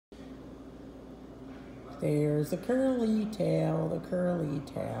There's the curly tail, the curly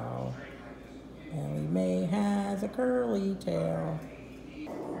tail. Ellie Mae has a curly tail.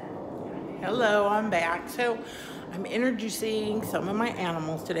 Hello, I'm back. So I'm introducing some of my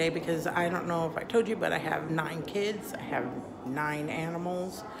animals today because I don't know if I told you, but I have 9 kids. I have 9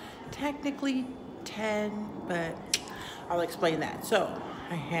 animals. Technically 10, but I'll explain that. So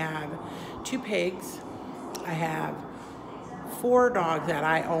I have 2 pigs. I have 4 dogs that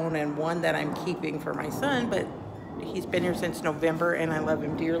I own and 1 that I'm keeping for my son, but he's been here since November and I love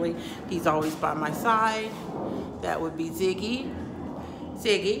him dearly. He's always by my side. That would be Ziggy.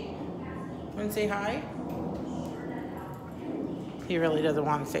 Ziggy, want to say hi? He really doesn't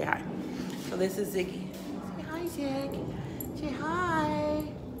want to say hi. So this is Ziggy. Say hi, Zig. Say hi.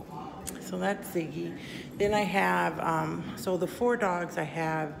 So that's Ziggy. Then I have, so the 4 dogs I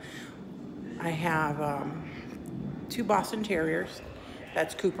have 2 Boston Terriers.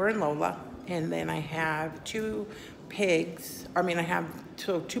 That's Cooper and Lola. And then I have 2 pigs. I have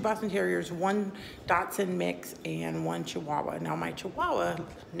 2 Boston Terriers, 1 Dachshund mix, and 1 Chihuahua. Now my Chihuahua,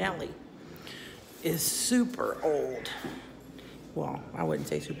 Nellie, is super old. Well, I wouldn't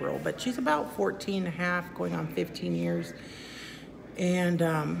say super old, but she's about 14 and a half, going on 15 years.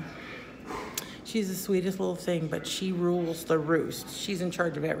 And she's the sweetest little thing, but she rules the roost. She's in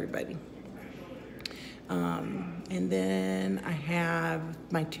charge of everybody. And then I have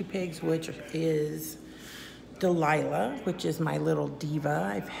my 2 pigs, which is Delilah, which is my little diva.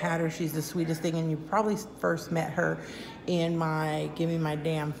 I've had her. She's the sweetest thing, and you probably first met her in my Give Me My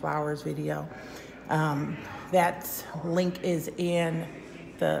Damn Flowers video. That link is in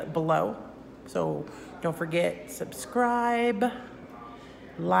the below. So don't forget, subscribe,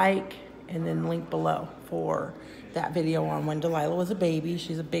 like, and then link below for that video on when Delilah was a baby.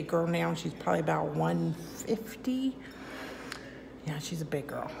 She's a big girl now. She's probably about 150. Yeah, she's a big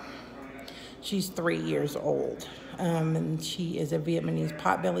girl. She's 3 years old. And she is a Vietnamese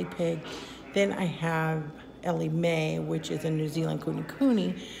potbelly pig. Then I have Ellie Mae, which is a New Zealand Kune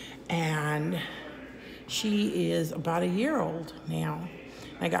Kune, and she is about 1 year old now.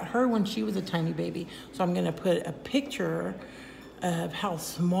 I got her when she was a tiny baby. So I'm gonna put a picture of how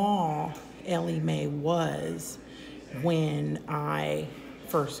small Ellie Mae was when I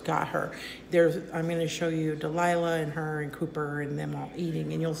first got her. I'm going to show you Delilah and her and Cooper and them all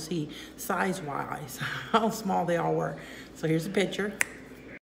eating, and you'll see size-wise how small they all were. So here's a picture.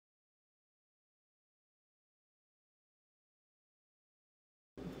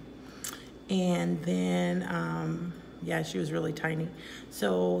 And then, yeah, she was really tiny.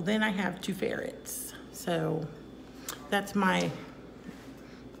 So then I have 2 ferrets. So that's my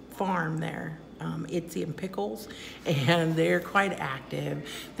farm there. Itsy and Pickles, and they're quite active.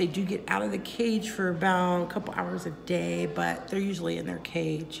 They do get out of the cage for about a couple hours a day, but they're usually in their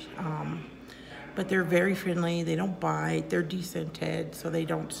cage. But they're very friendly. They don't bite. They're descented, so they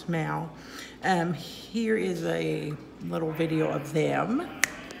don't smell. Here is a little video of them.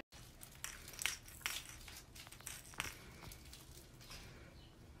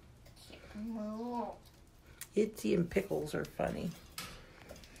 Itsy and Pickles are funny.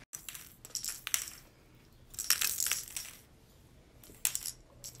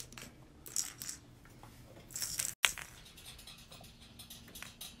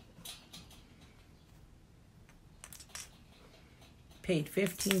 Paid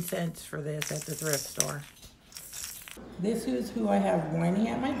 15 cents for this at the thrift store. This is who I have whining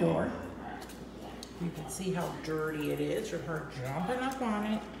at my door. You can see how dirty it is, or her jumping up on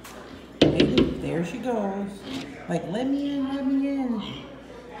it. And there she goes. Like, let me in, let me in.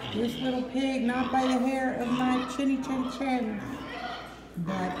 This little pig, not by the hair of my chinny chin chin.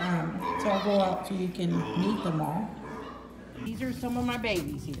 But, so I'll go out so you can meet them all. These are some of my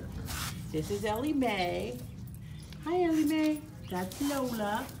babies here. This is Ellie Mae. Hi, Ellie Mae. That's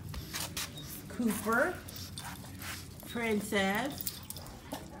Lola, Cooper, Princess,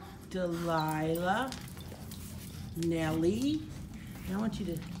 Delilah, Nellie. I want you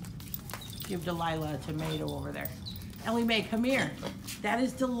to give Delilah a tomato over there. Ellie Mae, come here. That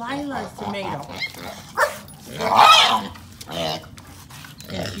is Delilah's tomato.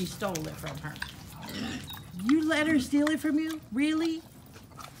 And she stole it from her. You let her steal it from you? Really?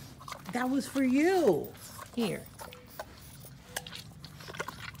 That was for you. Here.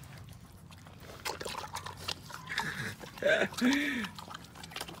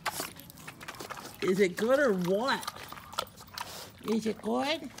 Is it good or what? Is it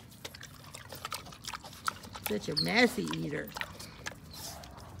good? Such a messy eater.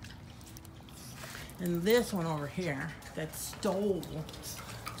 And this one over here that stole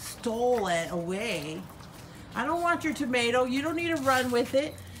it away. I don't want your tomato. You don't need to run with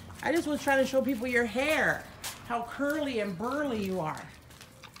it. I just was trying to show people your hair, how curly and burly you are.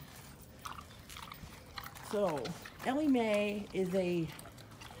 So, Ellie Mae is a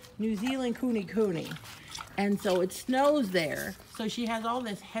New Zealand Kune. And so it snows there. So she has all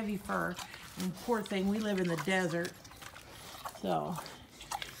this heavy fur. And poor thing, we live in the desert. So,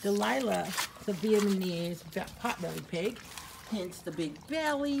 Delilah, the Vietnamese potbelly pig, hence the big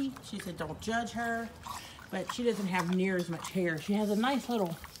belly. She said don't judge her. But she doesn't have near as much hair. She has a nice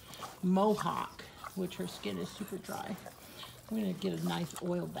little mohawk, which her skin is super dry. I'm going to get a nice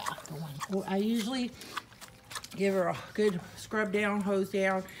oil bath going. I usually give her a good scrub down, hose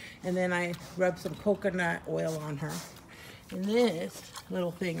down, and then I rub some coconut oil on her. And this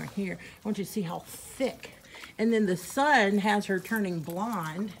little thing right here, I want you to see how thick. And then the sun has her turning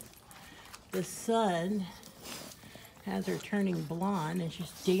blonde. The sun has her turning blonde, and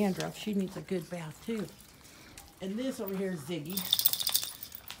she's dandruff. She needs a good bath too. And this over here is Ziggy.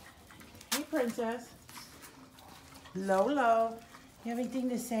 Hey, princess. Lolo. You have anything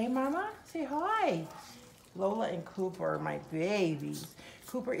to say, Mama? Say hi. Lola and Cooper are my babies.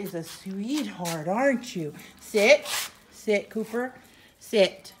 Cooper is a sweetheart, aren't you? Sit. Sit, Cooper.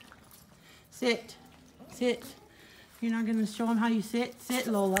 Sit. Sit. Sit. You're not going to show him how you sit? Sit,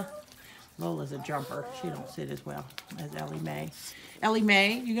 Lola. Lola's a jumper. She don't sit as well as Ellie Mae. Ellie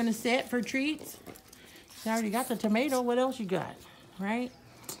Mae, you going to sit for treats? You already got the tomato. What else you got? Right?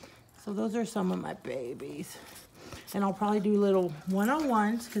 So those are some of my babies. And I'll probably do little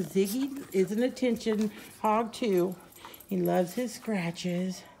one-on-ones because Ziggy is an attention hog too. He loves his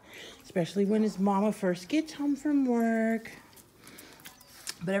scratches, especially when his mama first gets home from work.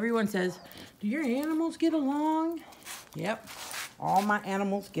 But everyone says, do your animals get along? Yep, all my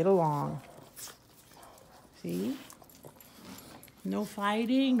animals get along. See? No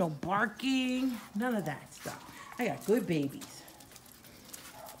fighting, no barking, none of that stuff. I got good babies.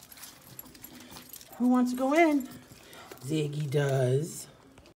 Who wants to go in? Ziggy does.